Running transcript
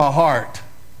my heart.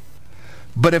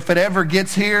 But if it ever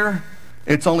gets here,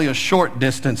 it's only a short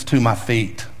distance to my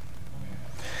feet.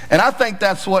 And I think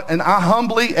that's what, and I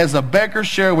humbly, as a beggar,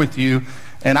 share with you,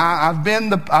 and I've been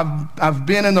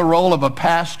in the role of a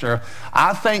pastor.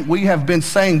 I think we have been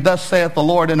saying, thus saith the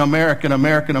Lord, in America, in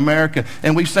America, in America.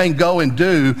 And we've saying go and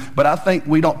do, but I think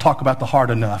we don't talk about the heart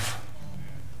enough.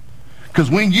 Because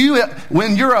when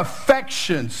your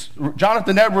affections,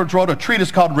 Jonathan Edwards wrote a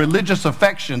treatise called Religious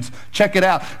Affections. Check it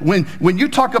out. When you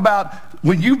talk about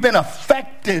when you've been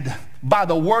affected by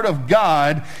the Word of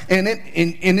God, and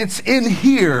it's in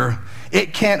here,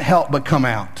 it can't help but come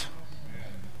out.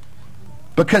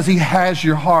 Because he has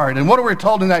your heart. And what are we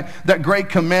told in that great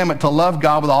commandment? To love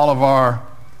God with all of our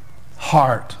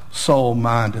heart, soul,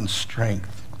 mind, and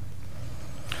strength.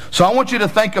 So I want you to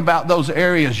think about those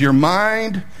areas: your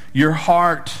mind, your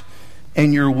heart,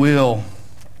 and your will.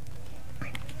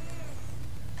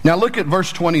 Now look at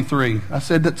verse 23. I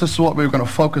said that this is what we were going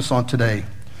to focus on today.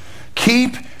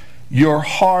 Keep your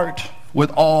heart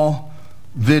with all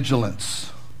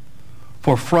vigilance,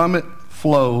 for from it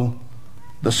flow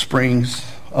the springs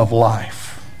of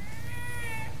life.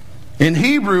 In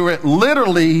Hebrew, it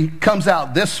literally comes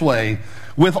out this way: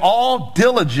 with all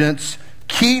diligence,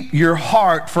 keep your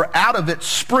heart, for out of it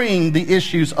spring the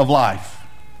issues of life.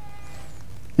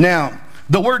 Now,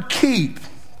 the word keep,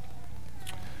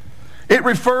 it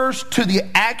refers to the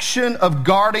action of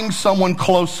guarding someone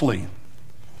closely.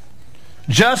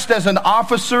 Just as an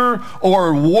officer or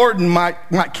a warden might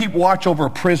keep watch over a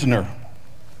prisoner.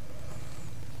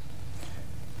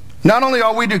 Not only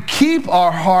are we to keep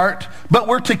our heart, but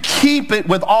we're to keep it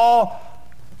with all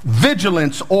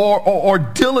vigilance or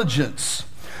diligence.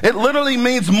 It literally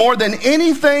means more than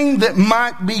anything that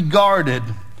might be guarded.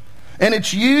 And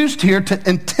it's used here to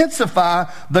intensify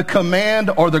the command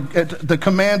or the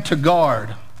command to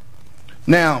guard.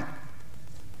 Now,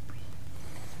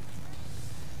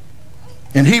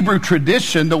 in Hebrew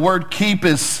tradition, the word keep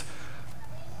is,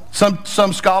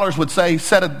 some scholars would say,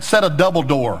 set a double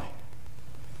door.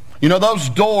 You know, those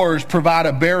doors provide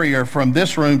a barrier from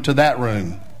this room to that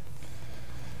room.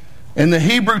 In the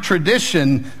Hebrew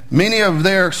tradition, many of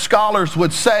their scholars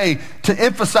would say, to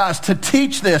emphasize, to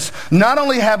teach this, not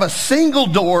only have a single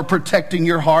door protecting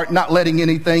your heart, not letting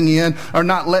anything in or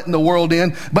not letting the world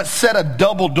in, but set a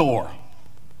double door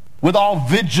with all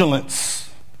vigilance.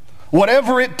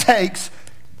 Whatever it takes,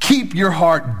 keep your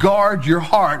heart, guard your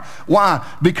heart. Why?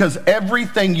 Because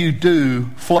everything you do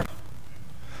flows.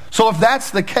 So if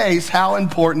that's the case, how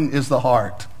important is the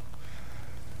heart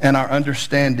and our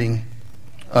understanding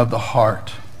of the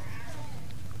heart?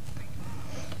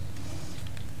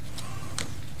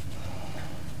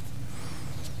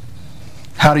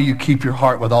 How do you keep your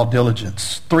heart with all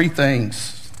diligence? 3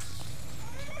 things.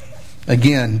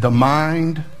 Again, the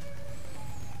mind,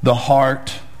 the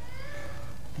heart,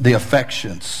 the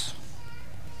affections.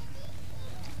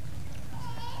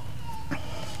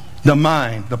 The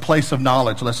mind, the place of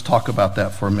knowledge. Let's talk about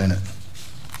that for a minute.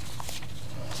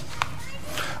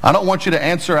 I don't want you to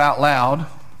answer out loud,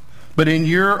 but in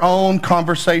your own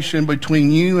conversation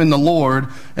between you and the Lord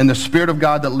and the Spirit of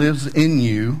God that lives in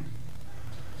you,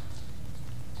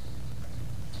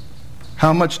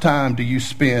 how much time do you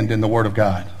spend in the Word of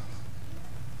God?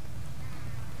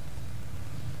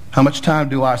 How much time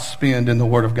do I spend in the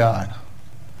Word of God?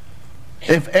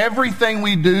 If everything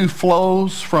we do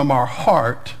flows from our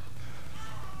heart,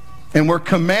 and we're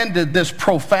commanded this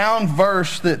profound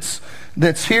verse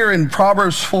that's here in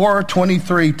Proverbs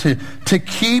 4:23 to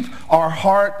keep our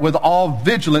heart with all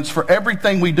vigilance, for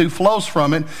everything we do flows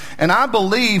from it. And I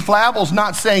believe Flavel's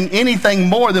not saying anything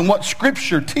more than what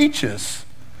Scripture teaches.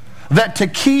 That to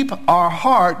keep our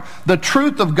heart, the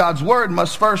truth of God's Word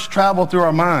must first travel through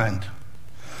our mind.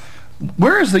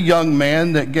 Where is the young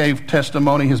man that gave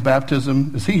testimony his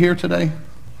baptism? Is he here today?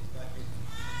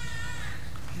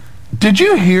 Did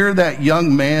you hear that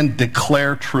young man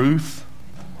declare truth?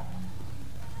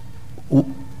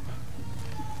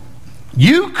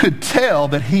 You could tell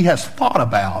that he has thought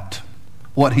about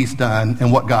what he's done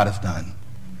and what God has done.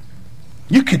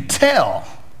 You could tell.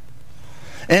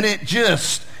 And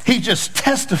he just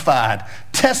testified.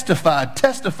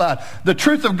 The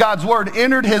truth of God's Word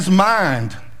entered his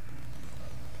mind.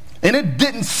 And it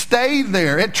didn't stay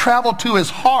there. It traveled to his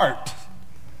heart.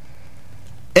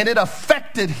 And it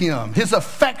affected him. His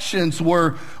affections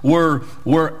were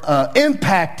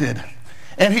impacted.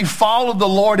 And he followed the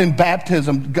Lord in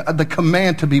baptism, the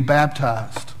command to be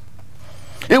baptized.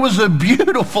 It was a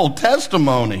beautiful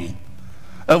testimony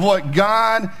of what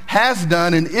God has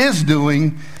done and is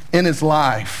doing in his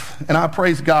life. And I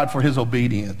praise God for his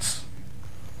obedience.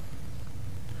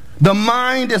 The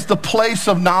mind is the place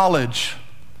of knowledge.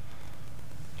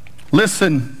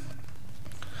 Listen,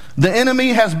 the enemy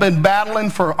has been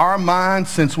battling for our minds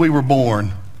since we were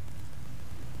born.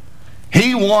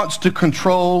 He wants to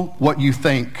control what you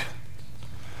think.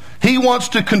 He wants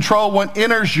to control what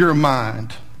enters your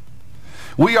mind.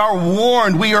 We are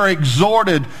warned, we are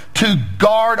exhorted to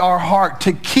guard our heart,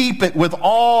 to keep it with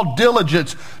all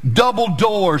diligence, double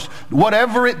doors,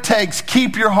 whatever it takes,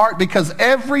 keep your heart, because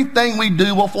everything we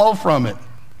do will flow from it.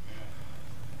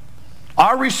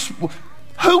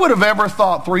 Who would have ever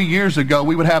thought 3 years ago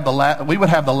we would have the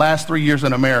last 3 years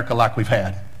in America like we've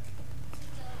had?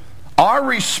 Our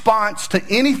response to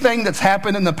anything that's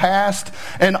happened in the past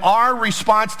and our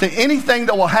response to anything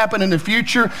that will happen in the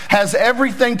future has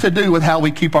everything to do with how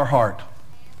we keep our heart.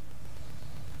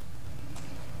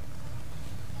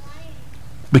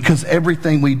 Because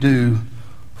everything we do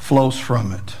flows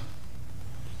from it.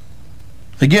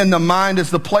 Again, the mind is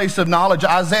the place of knowledge.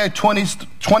 Isaiah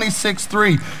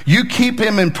 26:3. You keep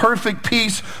him in perfect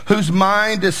peace whose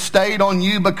mind is stayed on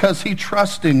you because he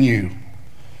trusts in you.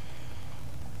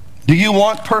 Do you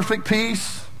want perfect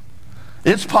peace?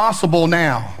 It's possible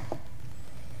now.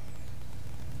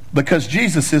 Because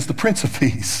Jesus is the Prince of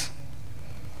Peace.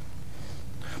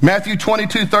 Matthew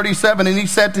 22:37, and he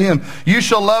said to him, you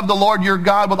shall love the Lord your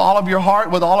God with all of your heart,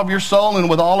 with all of your soul, and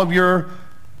with all of your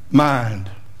mind.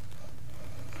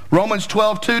 Romans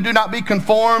 12:2, do not be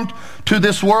conformed to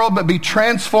this world, but be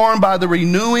transformed by the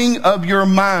renewing of your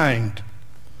mind,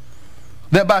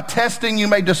 that by testing you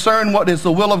may discern what is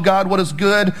the will of God, what is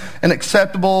good and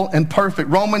acceptable and perfect.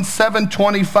 Romans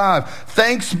 7:25,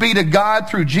 thanks be to God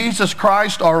through Jesus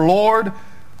Christ our Lord.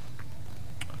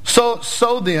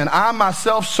 So then, I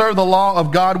myself serve the law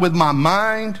of God with my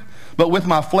mind, but with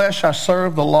my flesh I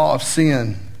serve the law of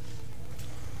sin.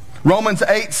 Romans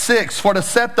 8:6, for to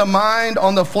set the mind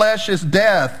on the flesh is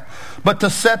death, but to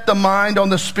set the mind on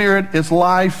the Spirit is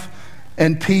life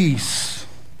and peace.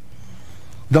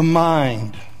 The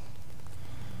mind.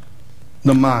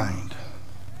 The mind.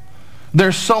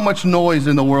 There's so much noise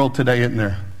in the world today, isn't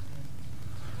there?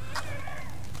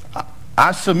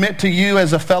 I submit to you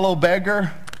as a fellow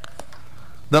beggar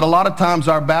that a lot of times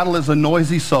our battle is a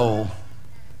noisy soul.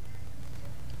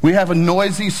 We have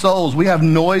noisy souls. We have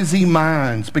noisy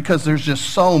minds because there's just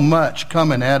so much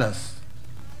coming at us.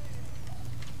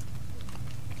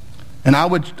 And I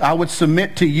would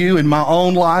submit to you in my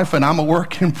own life, and I'm a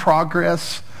work in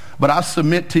progress, but I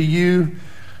submit to you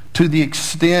to the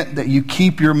extent that you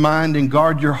keep your mind and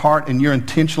guard your heart and you're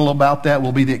intentional about that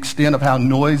will be the extent of how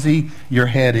noisy your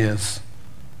head is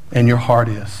and your heart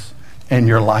is and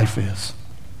your life is.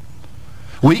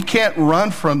 We can't run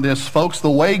from this, folks.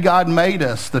 The way God made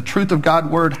us, the truth of God's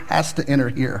word has to enter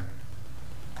here.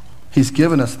 He's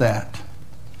given us that.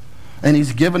 And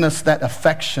he's given us that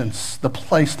affections, the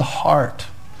place, the heart.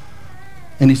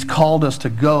 And he's called us to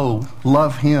go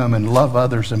love him and love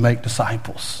others and make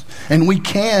disciples. And we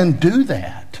can do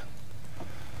that.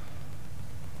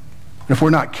 If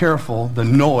we're not careful, the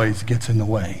noise gets in the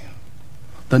way.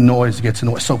 The noise gets in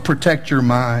the way. So protect your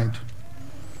mind.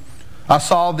 I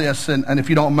saw this, and if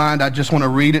you don't mind, I just want to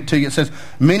read it to you. It says,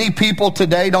 many people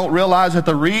today don't realize that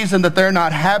the reason that they're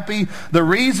not happy, the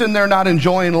reason they're not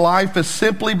enjoying life is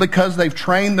simply because they've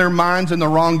trained their minds in the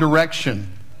wrong direction.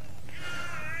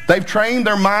 They've trained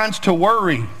their minds to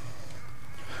worry.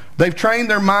 They've trained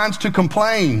their minds to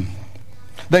complain.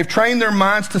 They've trained their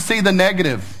minds to see the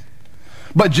negative.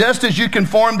 But just as you can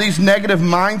form these negative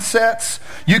mindsets,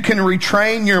 you can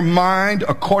retrain your mind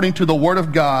according to the Word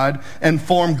of God and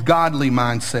form godly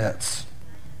mindsets.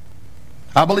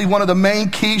 I believe one of the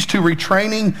main keys to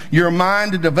retraining your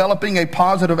mind and developing a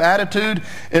positive attitude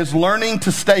is learning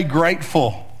to stay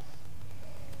grateful.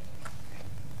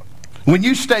 When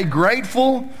you stay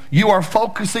grateful, you are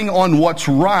focusing on what's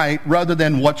right rather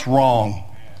than what's wrong.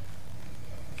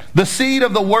 The seed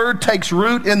of the word takes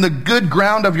root in the good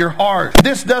ground of your heart.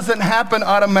 This doesn't happen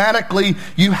automatically.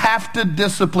 You have to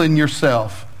discipline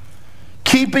yourself.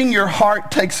 Keeping your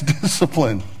heart takes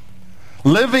discipline.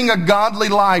 Living a godly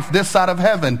life this side of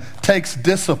heaven takes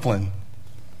discipline.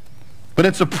 But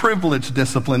it's a privileged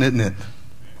discipline, isn't it?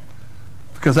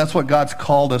 Because that's what God's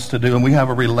called us to do, and we have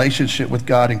a relationship with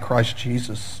God in Christ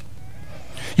Jesus.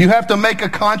 You have to make a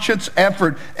conscious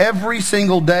effort every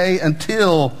single day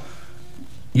until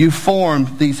you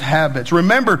form these habits.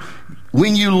 Remember,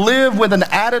 when you live with an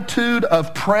attitude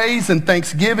of praise and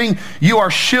thanksgiving, you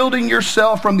are shielding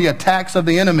yourself from the attacks of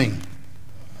the enemy.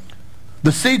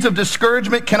 The seeds of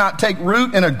discouragement cannot take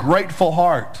root in a grateful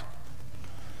heart.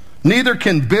 Neither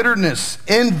can bitterness,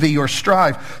 envy, or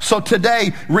strife. So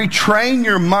today, retrain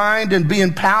your mind and be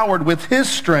empowered with his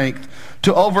strength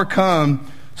to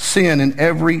overcome sin in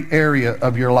every area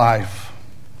of your life.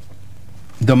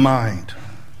 The mind.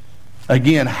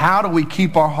 Again, how do we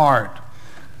keep our heart?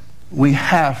 We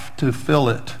have to fill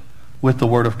it with the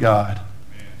Word of God.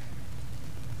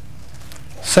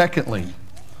 Secondly,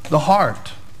 the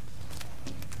heart.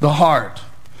 The heart.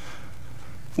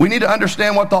 We need to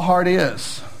understand what the heart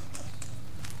is.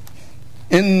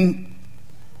 In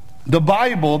the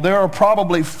Bible, there are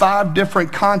probably 5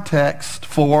 different contexts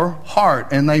for heart,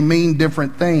 and they mean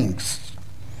different things.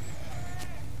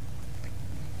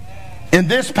 In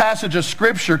this passage of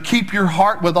Scripture, keep your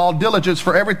heart with all diligence,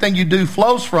 for everything you do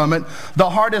flows from it. The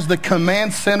heart is the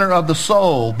command center of the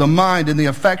soul, the mind, and the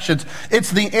affections.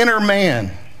 It's the inner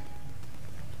man.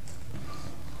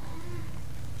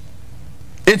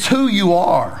 It's who you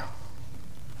are.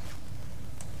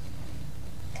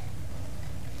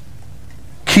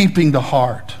 Keeping the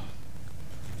heart.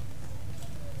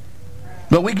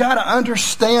 But we got to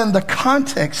understand the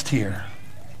context here.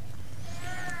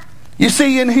 You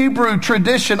see, in Hebrew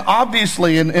tradition,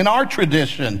 obviously, in our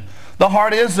tradition, the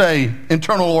heart is an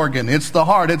internal organ. It's the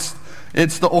heart.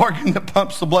 It's the organ that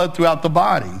pumps the blood throughout the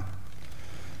body.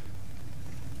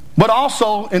 But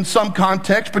also, in some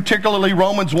contexts, particularly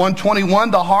Romans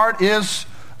 1:21, the heart is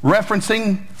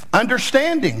referencing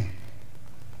understanding.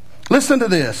 Listen to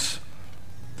this.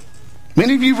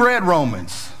 Many of you have read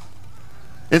Romans.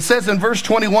 It says in verse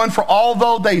 21, for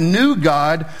although they knew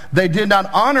God, they did not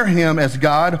honor him as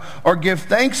God or give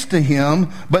thanks to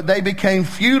him, but they became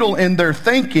futile in their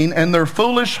thinking, and their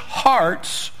foolish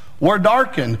hearts were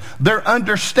darkened. Their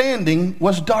understanding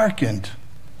was darkened.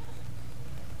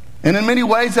 And in many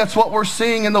ways, that's what we're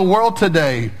seeing in the world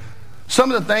today.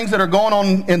 Some of the things that are going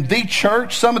on in the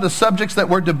church, some of the subjects that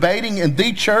we're debating in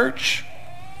the church,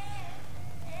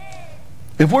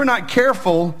 if we're not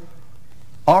careful,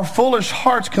 our foolish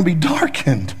hearts can be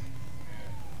darkened.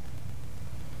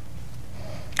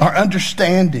 Our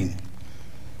understanding.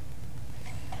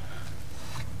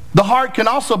 The heart can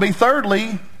also be,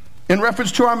 thirdly, in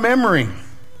reference to our memory.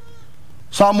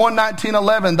 Psalm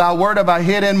 119:11, thy word have I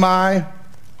hid in my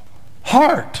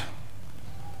heart.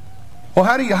 Well,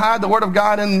 how do you hide the word of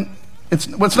God? It's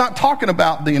not talking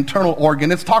about the internal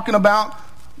organ. It's talking about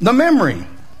the memory.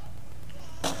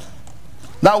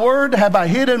 Thy word have I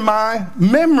hid in my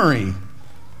memory,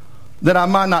 that I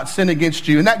might not sin against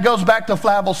you. And that goes back to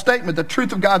Flavel's statement. The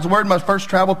truth of God's word must first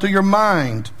travel to your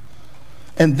mind,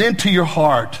 and then to your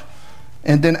heart,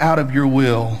 and then out of your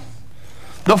will.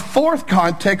 The fourth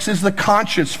context is the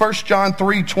conscience. 1 John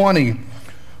 3:20.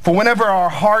 For whenever our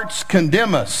hearts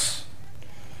condemn us,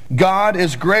 God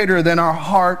is greater than our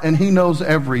heart, and he knows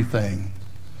everything.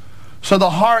 So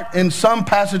the heart, in some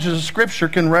passages of Scripture,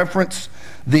 can reference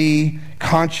the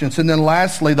conscience. And then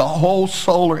lastly, the whole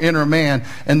soul or inner man.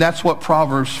 And that's what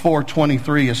Proverbs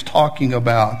 4:23 is talking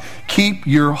about. Keep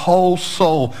your whole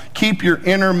soul, keep your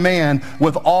inner man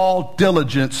with all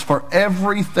diligence, for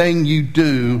everything you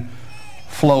do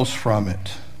flows from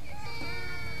it.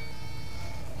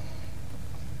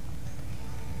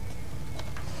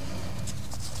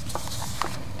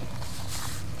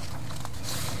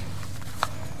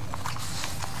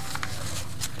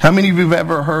 How many of you have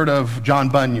ever heard of John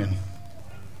Bunyan?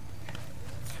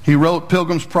 He wrote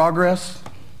Pilgrim's Progress.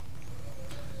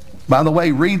 By the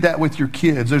way, read that with your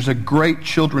kids. There's a great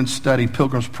children's study,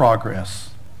 Pilgrim's Progress.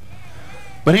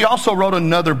 But he also wrote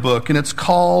another book, and it's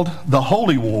called The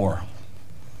Holy War.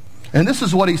 And this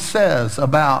is what he says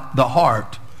about the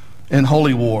heart in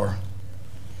holy war.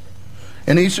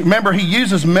 And remember, he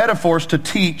uses metaphors to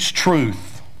teach truth.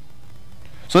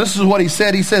 So this is what he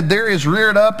said. He said, there is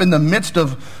reared up in the midst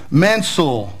of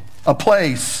Mansul, a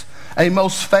place, a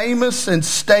most famous and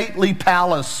stately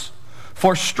palace.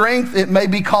 For strength it may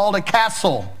be called a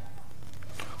castle,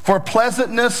 for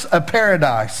pleasantness a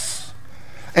paradise,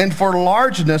 and for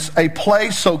largeness a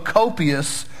place so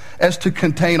copious as to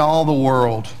contain all the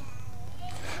world.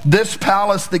 This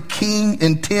palace the king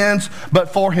intends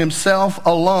but for himself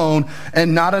alone,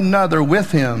 and not another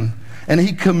with him. And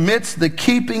he commits the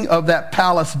keeping of that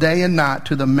palace day and night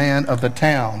to the man of the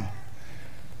town.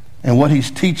 And what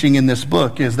he's teaching in this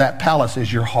book is that palace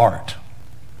is your heart.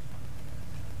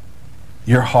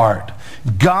 Your heart.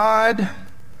 God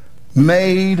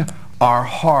made our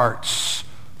hearts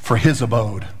for his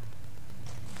abode.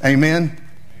 Amen?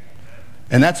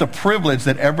 And that's a privilege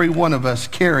that every one of us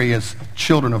carry as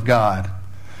children of God.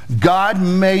 God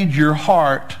made your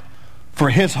heart for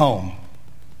his home.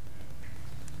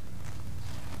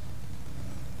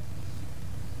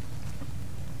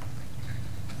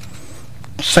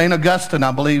 St. Augustine,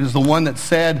 I believe, is the one that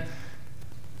said,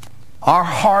 our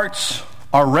hearts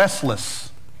are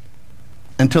restless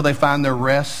until they find their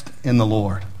rest in the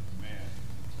Lord.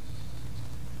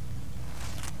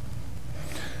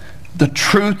 The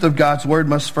truth of God's word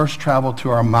must first travel to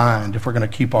our mind if we're going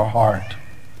to keep our heart.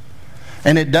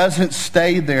 And it doesn't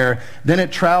stay there. Then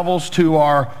it travels to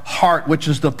our heart, which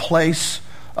is the place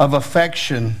of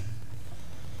affection.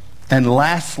 And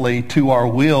lastly, to our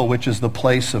will, which is the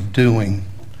place of doing.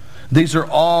 These are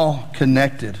all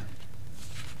connected.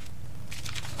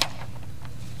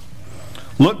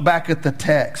 Look back at the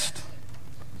text.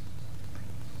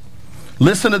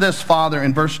 Listen to this, Father,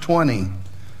 in verse 20.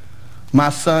 My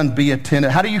son, be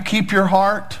attentive. How do you keep your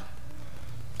heart?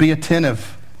 Be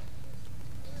attentive.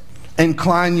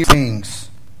 Incline your things.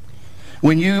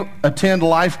 When you attend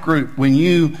life group, when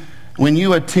you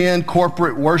attend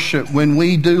corporate worship, when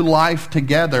we do life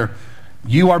together,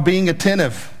 you are being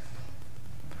attentive.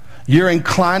 You're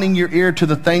inclining your ear to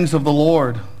the things of the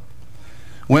Lord.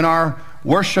 When our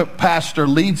worship pastor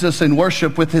leads us in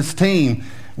worship with his team,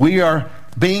 we are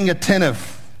being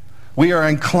attentive. We are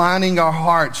inclining our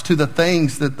hearts to the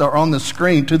things that are on the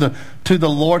screen, to the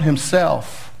Lord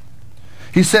himself.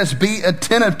 He says, be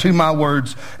attentive to my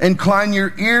words. Incline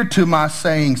your ear to my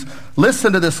sayings.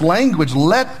 Listen to this language.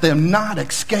 Let them not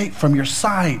escape from your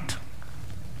sight.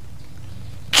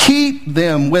 Keep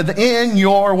them within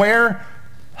your where?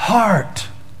 Heart.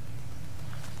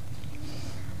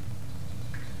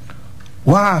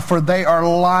 Why? For they are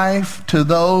life to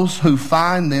those who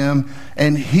find them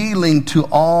and healing to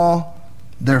all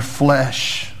their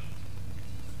flesh.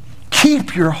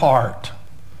 Keep your heart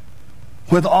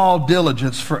with all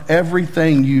diligence, for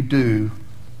everything you do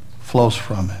flows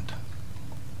from it.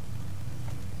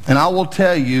 And I will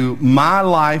tell you, my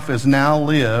life is now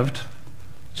lived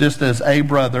just as a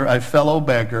brother, a fellow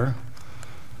beggar,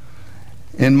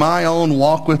 in my own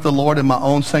walk with the Lord, in my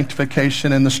own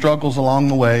sanctification and the struggles along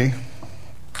the way.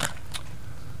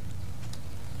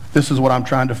 This is what I'm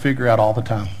trying to figure out all the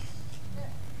time.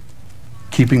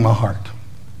 Keeping my heart.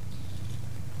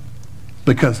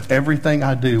 Because everything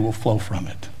I do will flow from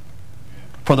it.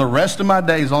 For the rest of my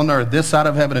days on earth, this side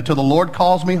of heaven, until the Lord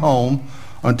calls me home,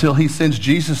 until he sends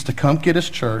Jesus to come get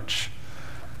his church,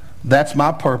 that's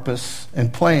my purpose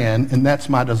and plan, and that's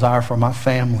my desire for my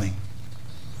family.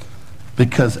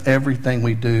 Because everything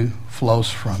we do flows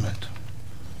from it.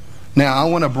 Now, I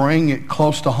want to bring it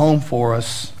close to home for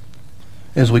us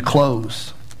as we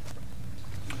close.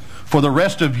 For the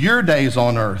rest of your days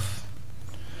on earth,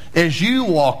 as you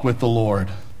walk with the Lord,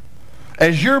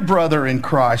 as your brother in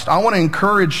Christ, I want to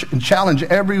encourage and challenge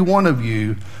every one of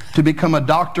you to become a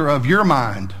doctor of your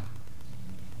mind.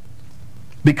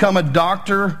 Become a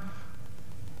doctor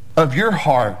of your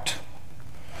heart.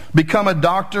 Become a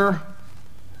doctor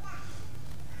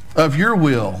of your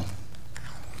will.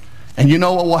 And you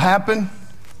know what will happen?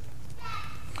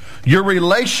 Your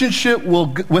relationship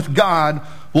with God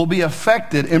will be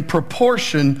affected in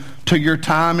proportion to your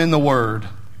time in the Word,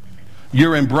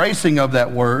 your embracing of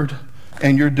that Word,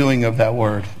 and your doing of that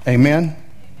Word. Amen?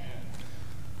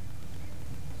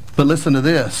 But listen to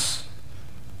this.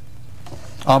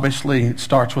 Obviously, it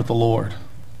starts with the Lord.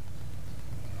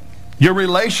 Your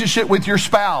relationship with your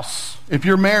spouse, if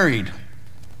you're married,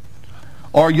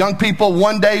 or young people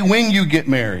one day when you get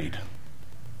married,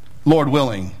 Lord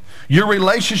willing. Your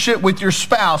relationship with your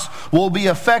spouse will be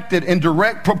affected in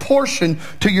direct proportion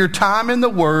to your time in the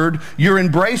Word, your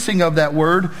embracing of that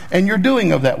Word, and your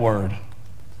doing of that Word.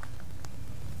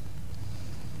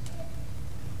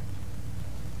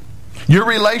 Your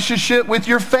relationship with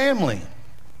your family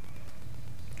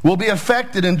will be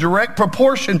affected in direct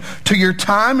proportion to your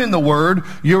time in the Word,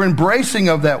 your embracing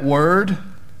of that Word,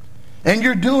 and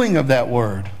your doing of that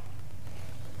Word.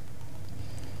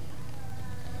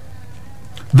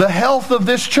 The health of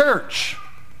this church,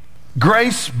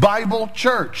 Grace Bible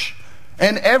Church,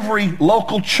 and every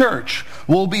local church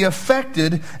will be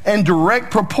affected in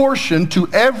direct proportion to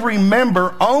every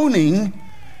member owning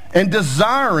and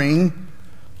desiring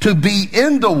to be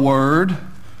in the Word,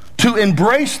 to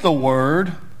embrace the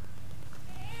Word,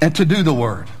 and to do the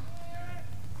Word.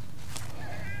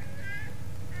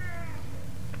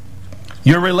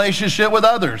 Your relationship with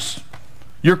others,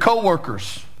 your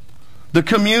co-workers, the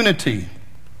community,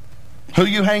 who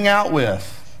you hang out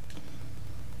with,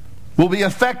 will be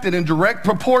affected in direct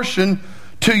proportion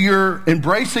to your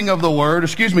embracing of the Word,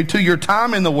 to your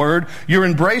time in the Word, your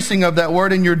embracing of that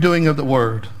Word, and your doing of the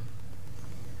Word.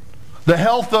 The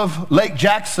health of Lake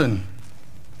Jackson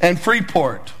and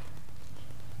Freeport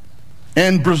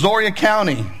and Brazoria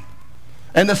County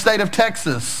and the state of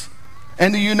Texas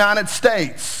and the United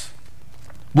States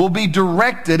will be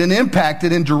directed and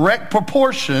impacted in direct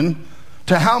proportion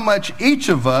to how much each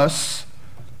of us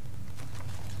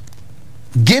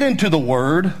Get into the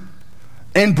Word,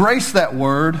 embrace that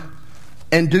Word,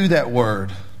 and do that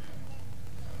Word.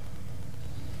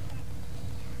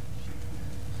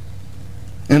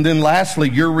 And then lastly,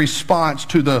 your response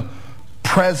to the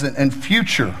present and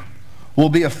future will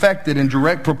be affected in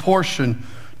direct proportion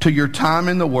to your time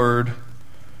in the Word,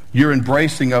 your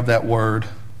embracing of that Word,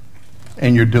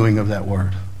 and your doing of that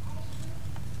Word.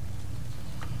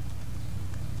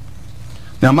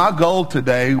 Now, my goal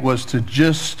today was to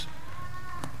just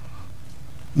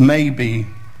maybe,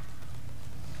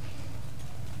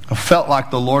 I felt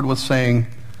like the Lord was saying,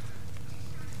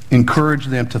 encourage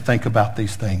them to think about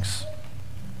these things.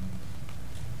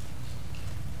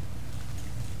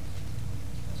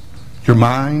 Your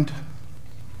mind,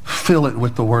 fill it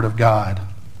with the Word of God.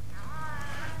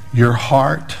 Your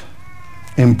heart,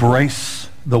 embrace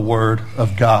the Word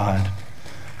of God.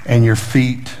 And your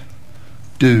feet,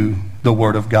 do the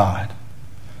Word of God.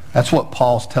 That's what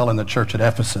Paul's telling the church at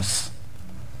Ephesus.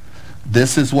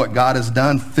 This is what God has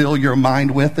done. Fill your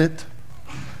mind with it.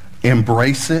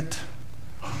 Embrace it.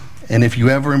 And if you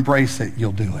ever embrace it,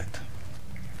 you'll do it.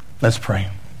 Let's pray.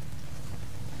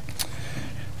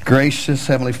 Gracious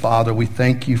Heavenly Father, we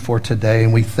thank you for today,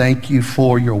 and we thank you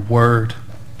for your Word.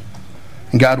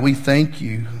 And God, we thank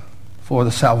you for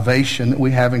the salvation that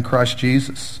we have in Christ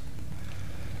Jesus.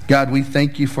 God, we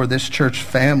thank you for this church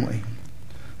family,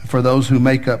 and for those who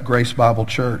make up Grace Bible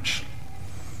Church.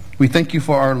 We thank you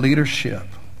for our leadership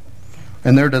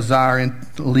and their desire in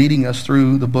leading us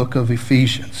through the book of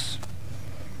Ephesians.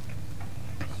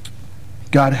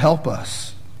 God, help us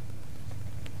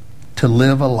to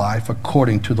live a life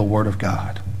according to the Word of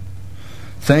God.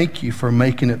 Thank you for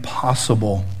making it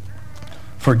possible,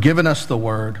 for giving us the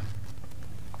Word,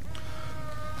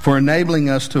 for enabling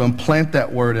us to implant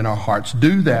that Word in our hearts.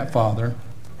 Do that, Father,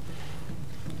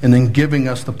 and then giving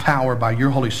us the power by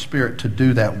your Holy Spirit to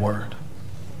do that Word.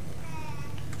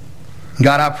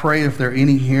 God, I pray if there are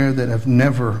any here that have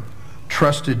never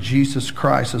trusted Jesus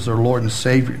Christ as their Lord and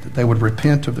Savior, that they would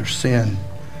repent of their sin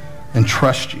and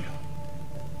trust you.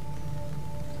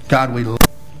 God, we love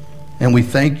you, and we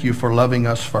thank you for loving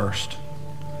us first.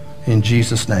 In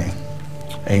Jesus' name,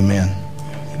 amen.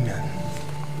 Amen.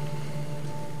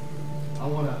 I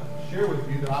want to share with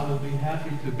you that I will be happy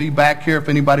to be back here if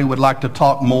anybody would like to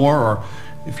talk more, or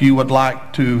if you would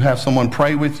like to have someone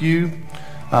pray with you.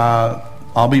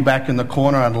 I'll be back in the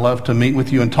corner. I'd love to meet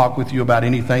with you and talk with you about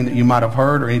anything that you might have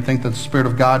heard or anything that the Spirit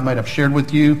of God might have shared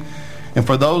with you. And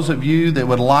for those of you that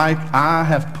would like, I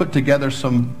have put together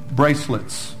some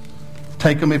bracelets.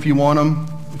 Take them if you want them.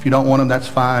 If you don't want them, that's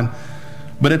fine.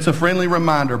 But it's a friendly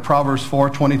reminder, Proverbs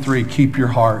 4:23, keep your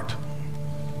heart.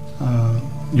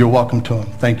 You're welcome to them.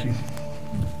 Thank you.